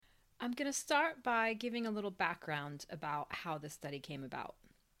I'm going to start by giving a little background about how this study came about.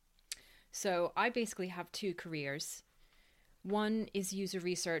 So, I basically have two careers. One is user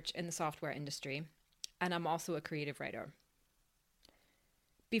research in the software industry, and I'm also a creative writer.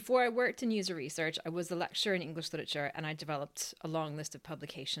 Before I worked in user research, I was a lecturer in English literature, and I developed a long list of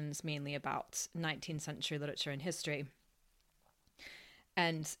publications, mainly about 19th century literature and history.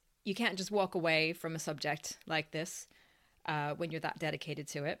 And you can't just walk away from a subject like this when you're that dedicated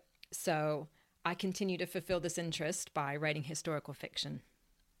to it. So I continue to fulfill this interest by writing historical fiction.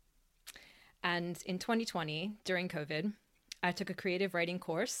 And in 2020, during COVID, I took a creative writing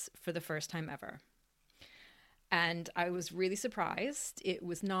course for the first time ever. And I was really surprised. It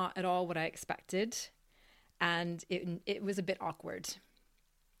was not at all what I expected, and it was a bit awkward.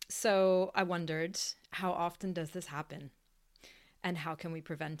 So I wondered, how often does this happen? And how can we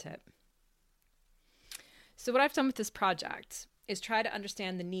prevent it? So what I've done with this project is try to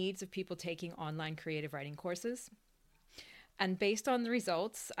understand the needs of people taking online creative writing courses. And based on the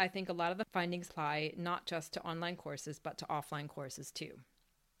results, I think a lot of the findings apply not just to online courses, but to offline courses too.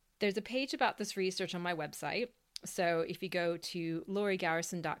 There's a page about this research on my website. So if you go to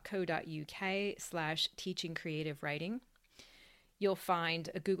lauriegarrison.co.uk/teaching creative writing, you'll find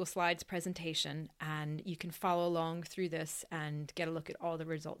a Google Slides presentation, and you can follow along through this and get a look at all the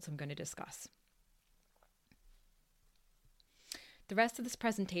results I'm going to discuss. The rest of this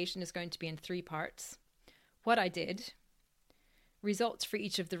presentation is going to be in three parts: what I did, results for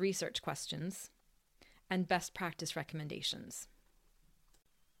each of the research questions, and best practice recommendations.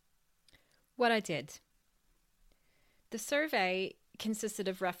 What I did. The survey consisted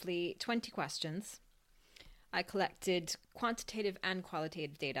of roughly 20 questions. I collected quantitative and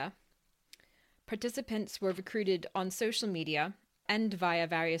qualitative data. Participants were recruited on social media and via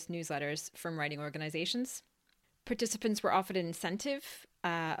various newsletters from writing organizations. Participants were offered an incentive,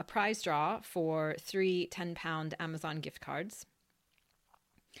 a prize draw for 3 £10 Amazon gift cards.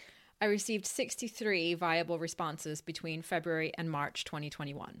 I received 63 viable responses between February and March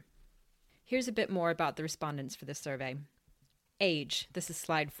 2021. Here's a bit more about the respondents for this survey. Age. This is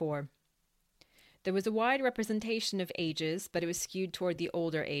slide 4. There was a wide representation of ages, but it was skewed toward the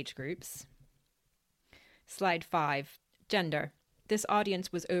older age groups. Slide 5. Gender. This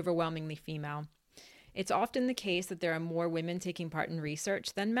audience was overwhelmingly female. It's often the case that there are more women taking part in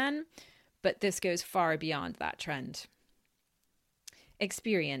research than men, but this goes far beyond that trend.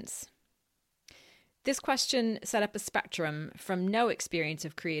 Experience. This question set up a spectrum from no experience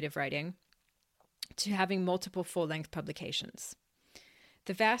of creative writing to having multiple full-length publications.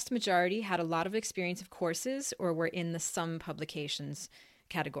 The vast majority had a lot of experience of courses or were in the some publications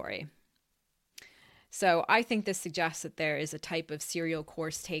category. So I think this suggests that there is a type of serial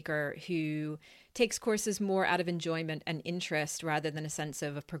course taker who takes courses more out of enjoyment and interest rather than a sense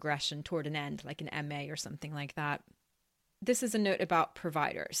of a progression toward an end, like an MA or something like that. This is a note about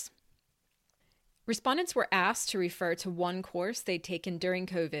providers. Respondents were asked to refer to one course they'd taken during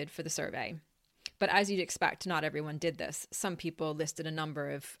COVID for the survey. But as you'd expect, not everyone did this. Some people listed a number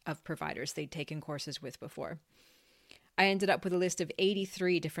of providers they'd taken courses with before. I ended up with a list of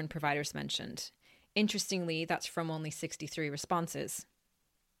 83 different providers mentioned. Interestingly, that's from only 63 responses.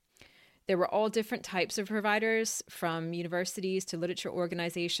 There were all different types of providers, from universities to literature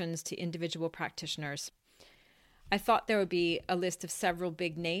organizations to individual practitioners. I thought there would be a list of several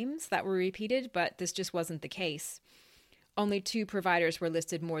big names that were repeated, but this just wasn't the case. Only 2 providers were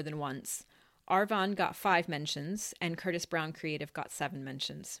listed more than once. Arvon got 5 mentions, and Curtis Brown Creative got 7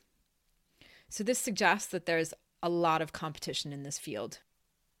 mentions. So this suggests that there's a lot of competition in this field.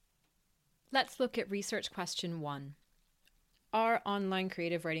 Let's look at research question 1. Are online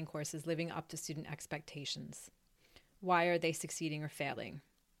creative writing courses living up to student expectations? Why are they succeeding or failing?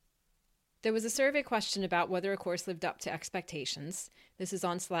 There was a survey question about whether a course lived up to expectations. This is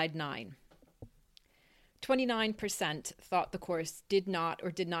on slide 9. 29% thought the course did not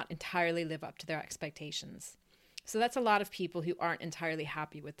entirely live up to their expectations. So that's a lot of people who aren't entirely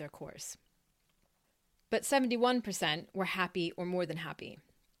happy with their course. But 71% were happy or more than happy.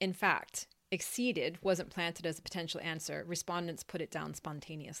 In fact, exceeded wasn't planted as a potential answer. Respondents put it down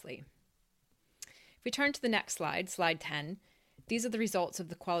spontaneously. If we turn to the next slide, slide 10, these are the results of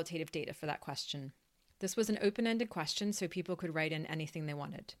the qualitative data for that question. This was an open-ended question, so people could write in anything they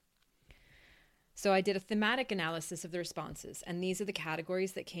wanted. So I did a thematic analysis of the responses, and these are the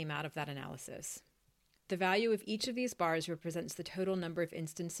categories that came out of that analysis. The value of each of these bars represents the total number of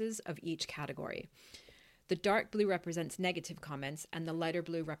instances of each category. The dark blue represents negative comments, and the lighter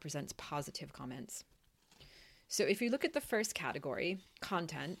blue represents positive comments. So if you look at the first category,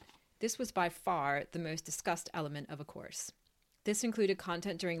 content, this was by far the most discussed element of a course. This included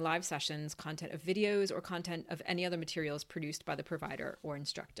content during live sessions, content of videos, or content of any other materials produced by the provider or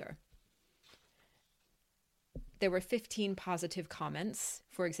instructor. There were 15 positive comments,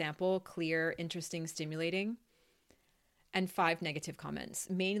 for example, clear, interesting, stimulating, and 5 negative comments,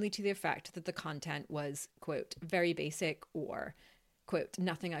 mainly to the effect that the content was, quote, very basic or, quote,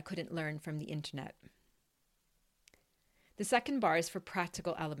 nothing I couldn't learn from the internet. The second bar is for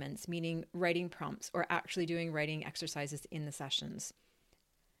practical elements, meaning writing prompts or actually doing writing exercises in the sessions.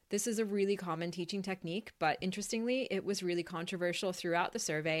 This is a really common teaching technique, but interestingly, it was really controversial throughout the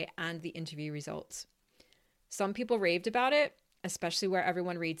survey and the interview results. Some people raved about it, especially where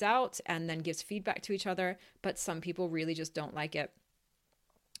everyone reads out and then gives feedback to each other, but some people really just don't like it.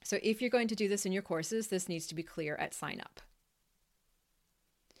 So if you're going to do this in your courses, this needs to be clear at sign up.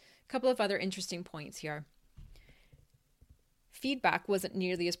 A couple of other interesting points here. Feedback wasn't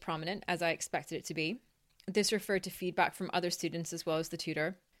nearly as prominent as I expected it to be. This referred to feedback from other students as well as the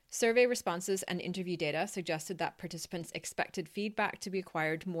tutor. Survey responses and interview data suggested that participants expected feedback to be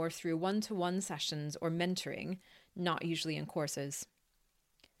acquired more through one-to-one sessions or mentoring, not usually in courses.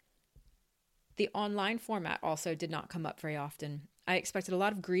 The online format also did not come up very often. I expected a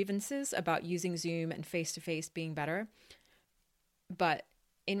lot of grievances about using Zoom and face-to-face being better, but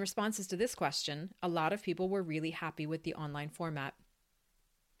in responses to this question, a lot of people were really happy with the online format.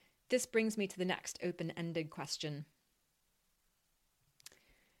 This brings me to the next open-ended question.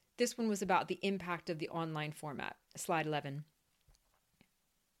 This one was about the impact of the online format, slide 11.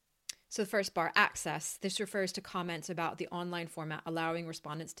 So the first bar, access. This refers to comments about the online format allowing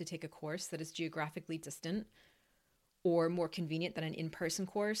respondents to take a course that is geographically distant or more convenient than an in-person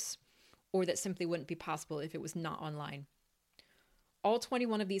course, or that simply wouldn't be possible if it was not online. All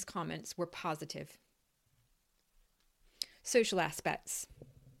 21 of these comments were positive. Social aspects.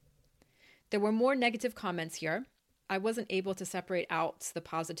 There were more negative comments here. I wasn't able to separate out the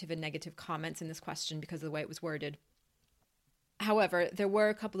positive and negative comments in this question because of the way it was worded. However, there were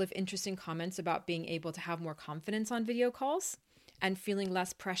a couple of interesting comments about being able to have more confidence on video calls and feeling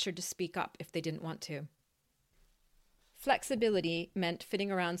less pressure to speak up if they didn't want to. Flexibility meant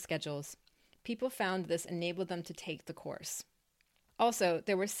fitting around schedules. People found this enabled them to take the course. Also,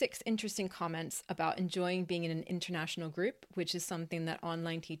 there were 6 interesting comments about enjoying being in an international group, which is something that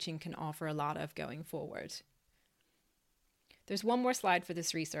online teaching can offer a lot of going forward. There's one more slide for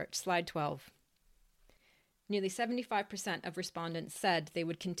this research, slide 12. Nearly 75% of respondents said they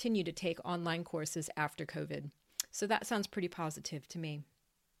would continue to take online courses after COVID. So that sounds pretty positive to me.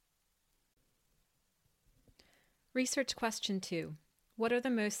 Research question 2. What are the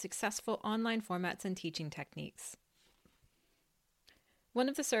most successful online formats and teaching techniques? One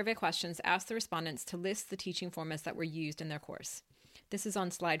of the survey questions asked the respondents to list the teaching formats that were used in their course. This is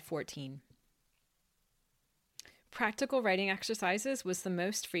on slide 14. Practical writing exercises was the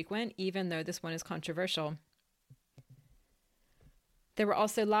most frequent, even though this one is controversial. There were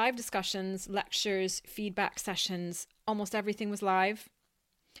also live discussions, lectures, feedback sessions. Almost everything was live.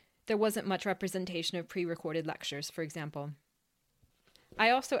 There wasn't much representation of pre-recorded lectures, for example. I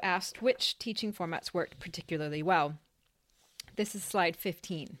also asked which teaching formats worked particularly well. This is slide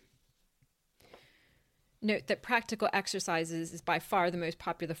 15. Note that practical exercises is by far the most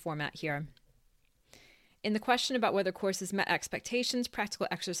popular format here. In the question about whether courses met expectations, practical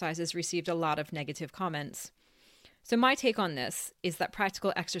exercises received a lot of negative comments. So my take on this is that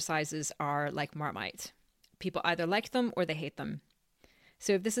practical exercises are like Marmite. People either like them or they hate them.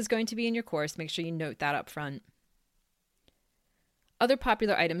 So if this is going to be in your course, make sure you note that up front. Other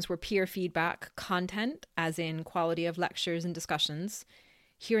popular items were peer feedback, content, as in quality of lectures and discussions,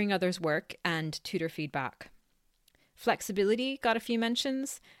 hearing others' work, and tutor feedback. Flexibility got a few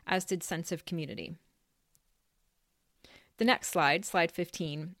mentions, as did sense of community. The next slide, slide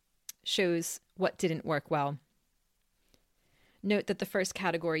 15, shows what didn't work well. Note that the first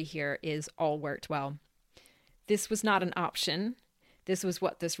category here is all worked well. This was not an option. This was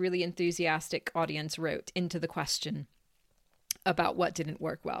what this really enthusiastic audience wrote into the question about what didn't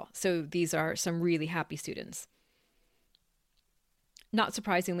work well. So these are some really happy students. Not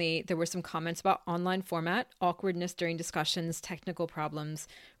surprisingly, there were some comments about online format, awkwardness during discussions, technical problems,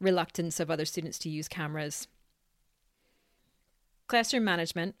 reluctance of other students to use cameras. Classroom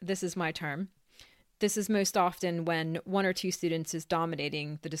management, this is my term. This is most often when 1 or 2 students is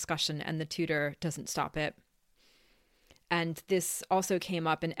dominating the discussion and the tutor doesn't stop it. And this also came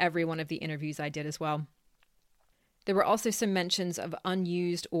up in every one of the interviews I did as well. There were also some mentions of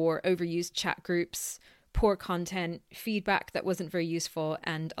unused or overused chat groups, poor content, feedback that wasn't very useful,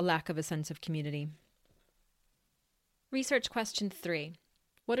 and a lack of a sense of community. Research question 3.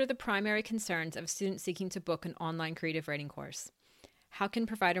 What are the primary concerns of students seeking to book an online creative writing course? How can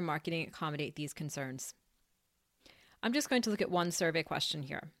provider marketing accommodate these concerns? I'm just going to look at one survey question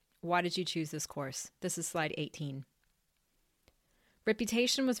here. Why did you choose this course? This is slide 18.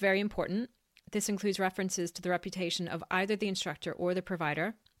 Reputation was very important. This includes references to the reputation of either the instructor or the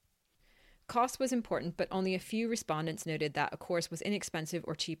provider. Cost was important, but only a few respondents noted that a course was inexpensive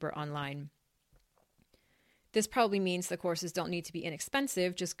or cheaper online. This probably means the courses don't need to be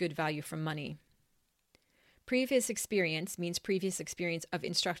inexpensive, just good value for money. Previous experience means previous experience of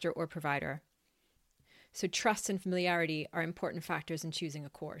instructor or provider. So trust and familiarity are important factors in choosing a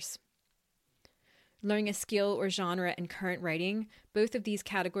course. Learning a skill or genre and current writing, both of these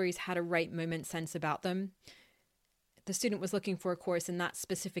categories had a right moment sense about them. The student was looking for a course in that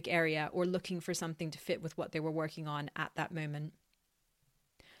specific area or looking for something to fit with what they were working on at that moment.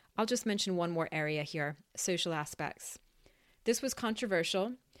 I'll just mention one more area here, social aspects. This was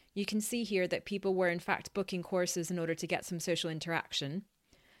controversial. You can see here that people were in fact booking courses in order to get some social interaction,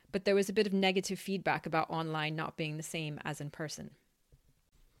 but there was a bit of negative feedback about online not being the same as in person.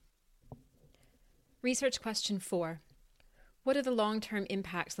 Research question 4. What are the long-term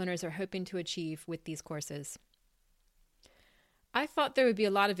impacts learners are hoping to achieve with these courses? I thought there would be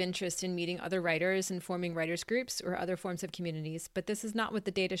a lot of interest in meeting other writers and forming writers groups or other forms of communities, but this is not what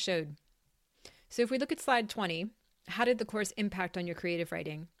the data showed. So if we look at slide 20, how did the course impact on your creative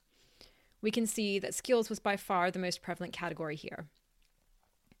writing? We can see that skills was by far the most prevalent category here.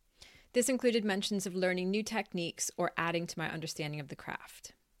 This included mentions of learning new techniques or adding to my understanding of the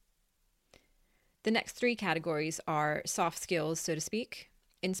craft. The next 3 categories are soft skills, so to speak,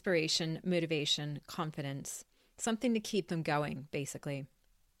 inspiration, motivation, confidence, something to keep them going, basically.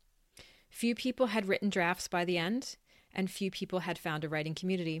 Few people had written drafts by the end, and few people had found a writing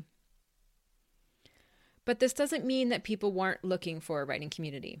community. But this doesn't mean that people weren't looking for a writing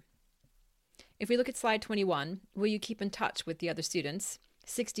community. If we look at slide 21, will you keep in touch with the other students?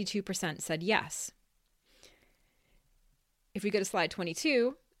 62% said yes. If we go to slide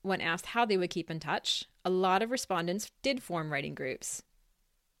 22, when asked how they would keep in touch, a lot of respondents did form writing groups,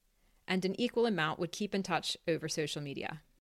 and an equal amount would keep in touch over social media.